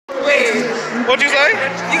What'd you say?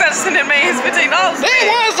 You gotta send that man his $15. Damn,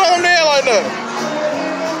 why is it on there like that?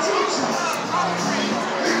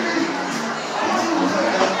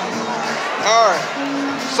 Alright.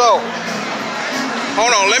 So,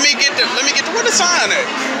 hold on, let me get the where the sign at?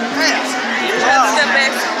 You have to step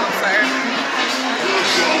back, sir.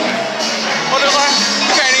 What is that?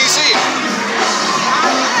 You can't even see it.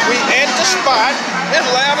 We at the spot. It's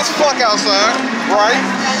loud as fuck outside, right?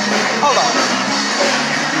 Hold on.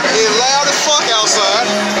 It's loud as fuck outside.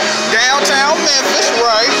 Downtown Memphis,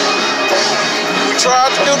 right? We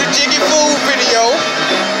tried to do the Jiggy food video.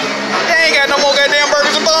 They ain't got no more goddamn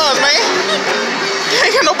burgers and buns, man.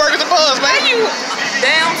 They ain't got no burgers and buns, man. How you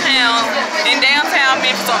in downtown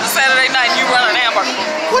Memphis on a Saturday night and you run an hamburger?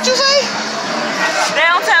 What you say?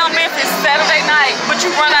 Downtown Memphis Saturday night, but you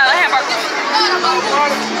run out of hamburgers.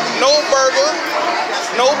 No burger,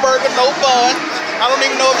 no bun. I don't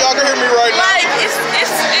even know if y'all can hear me right now. Like, it's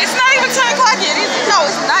not even 10 o'clock yet. No,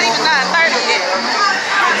 it's not even 9:30 yet.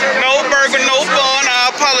 No burger, no bun.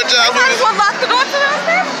 I apologize. You might as well lock the door to the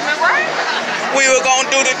establishment, right? We were gonna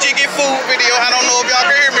do the Jiggy food video. I don't know if y'all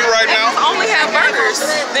can hear me right now. Only have burgers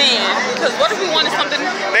then, because what if we wanted something?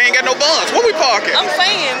 They ain't got no buns. Where we parking? I'm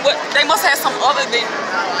saying, what they must have some other than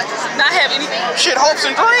not have anything. Shit, hopes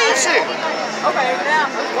and dreams. Shit. Okay, now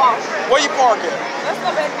let's walk. Where you parking? Let's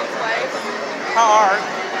go back this way. Alright.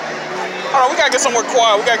 Hold on, we gotta get somewhere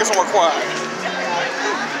quiet.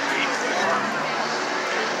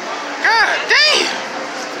 God damn!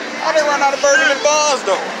 How they run out of burgers and buns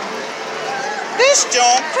though? This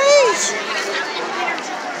joint crazy.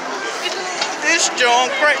 This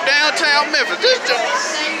joint great downtown Memphis. This joint.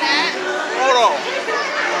 Hold on.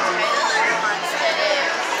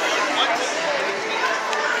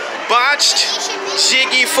 Botched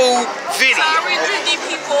Jiggy food video. Sorry, Jiggy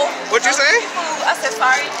people. What'd you say? I said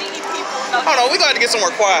sorry, Jiggy people. No. Hold on, we gotta get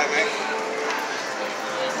somewhere quiet, man.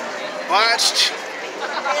 Botched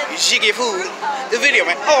Jiggy food. The video,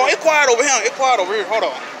 man. Hold on, it's quiet over here. Hold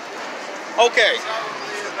on. Okay.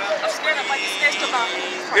 I'm scared I might get snatched up on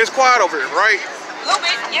me. It's quiet over here, right? A little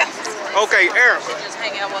bit, yeah. Okay, Erica. Just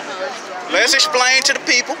hang out with her. Let's explain to the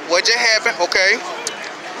people what just happened, okay?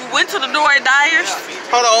 We went to the door at Dyer's.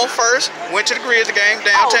 Hold on, first, went to the Grizzly game,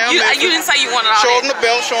 downtown Memphis. You didn't say you wanted all Show that. them the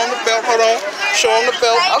belt, hold on. Show them the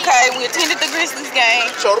belt. Okay, we attended the Grizzlies game.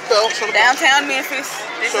 Show the belt, Downtown Memphis.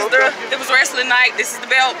 It was wrestling night. This is the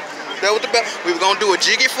belt. That was the belt. We were gonna do a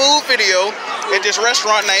Jiggy food video at this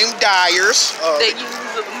restaurant named Dyer's. They use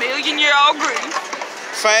a million-year-old grease.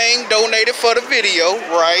 Fang donated for the video,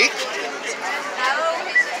 right?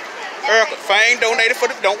 Erica, Fang donated for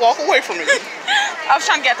the. Don't walk away from me. I was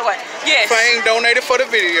trying to get the way. Yes. Fang donated for the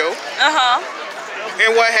video.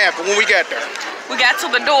 And what happened when we got there? We got to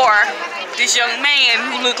the door. This young man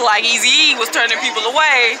who looked like Eazy-E was turning people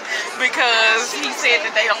away because he said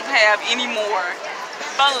that they don't have any more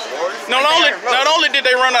buns. Not only did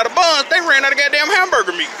they run out of buns, they ran out of goddamn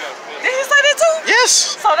hamburger meat. Did he say that too?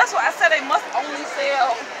 Yes. So that's why I said they must only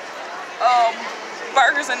sell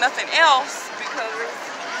burgers and nothing else because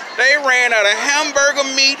they ran out of hamburger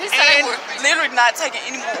meat he said they were literally not taking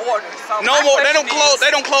any more orders. So no more. They don't close.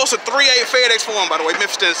 They don't close at 3-8 FedEx for one, by the way,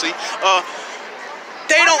 Memphis, Tennessee.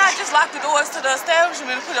 They why don't. not just lock the doors to the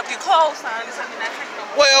establishment and put up your clothes sign and say you're not taking no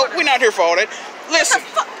more Well, orders? we're not here for all that. Listen.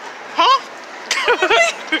 Huh?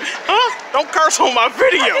 Huh? Don't curse on my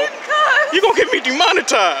video. I didn't cuss. You're gonna get me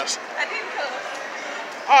demonetized. I didn't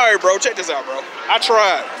cuss. Alright, bro, check this out, bro. I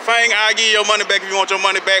tried. Fang, I'll give you your money back if you want your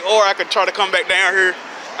money back, or I could try to come back down here.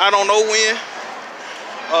 I don't know when.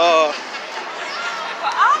 Well,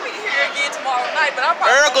 I'll be here again tomorrow night, but I'll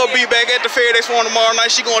probably Erica will be back at the FedEx one tomorrow night.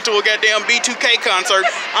 She going to a goddamn B2K concert.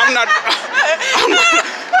 I'm not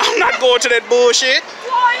going to that bullshit.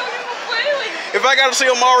 Why are you complaining? If I gotta see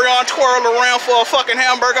a Marion twirl around for a fucking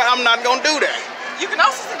hamburger, I'm not gonna do that. You can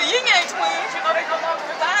also see the Yin Yang twins. You know they no longer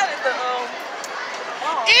reside at the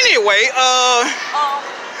Anyway,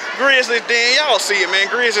 Grizzlies then, y'all see it, man.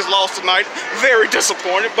 Grizzlies lost tonight. Very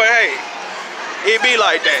disappointed, but hey, it be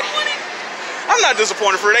like that. I'm not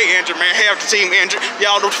disappointed for they injured, man. Half the team injured.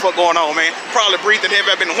 Y'all know what the fuck going on, man. Probably breathing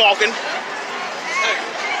heavy. I've been walking.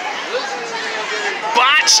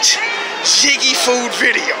 Botched Jiggy food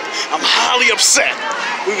video. I'm highly upset.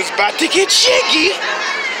 We was about to get jiggy.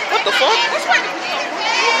 What the fuck?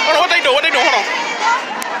 Hold on, what they doing? Hold on.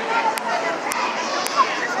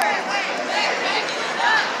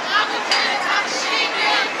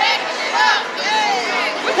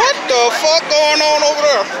 What the fuck going on over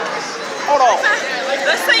there? Hold on.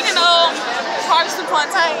 They're singing Partisan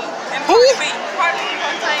Fontaine. Who?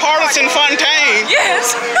 Partisan Fontaine?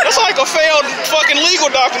 Yes. That's like a failed fucking legal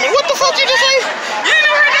document. What the fuck you just say? You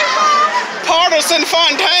never heard that song? Partisan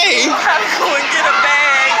Fontaine. Gotta go and get a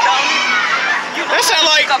bag, don't you? That sound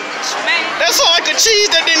like a cheese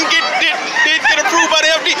that didn't get approved by the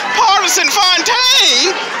FDA. Partisan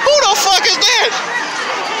Fontaine? Who the fuck is that?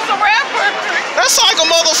 He's a rapper. That's like a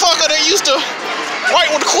motherfucker that used to write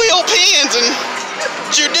with quill pens and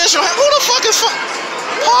judicial. Who the fuck is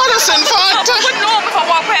Partisan Fontaine? I wouldn't know him if I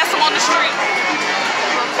walk past him on the street.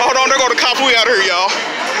 Hold on, there go the cops. We out of here, y'all.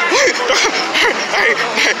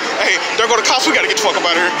 hey, there go the cops. We gotta get the fuck up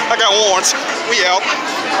out of here. I got warrants. We out.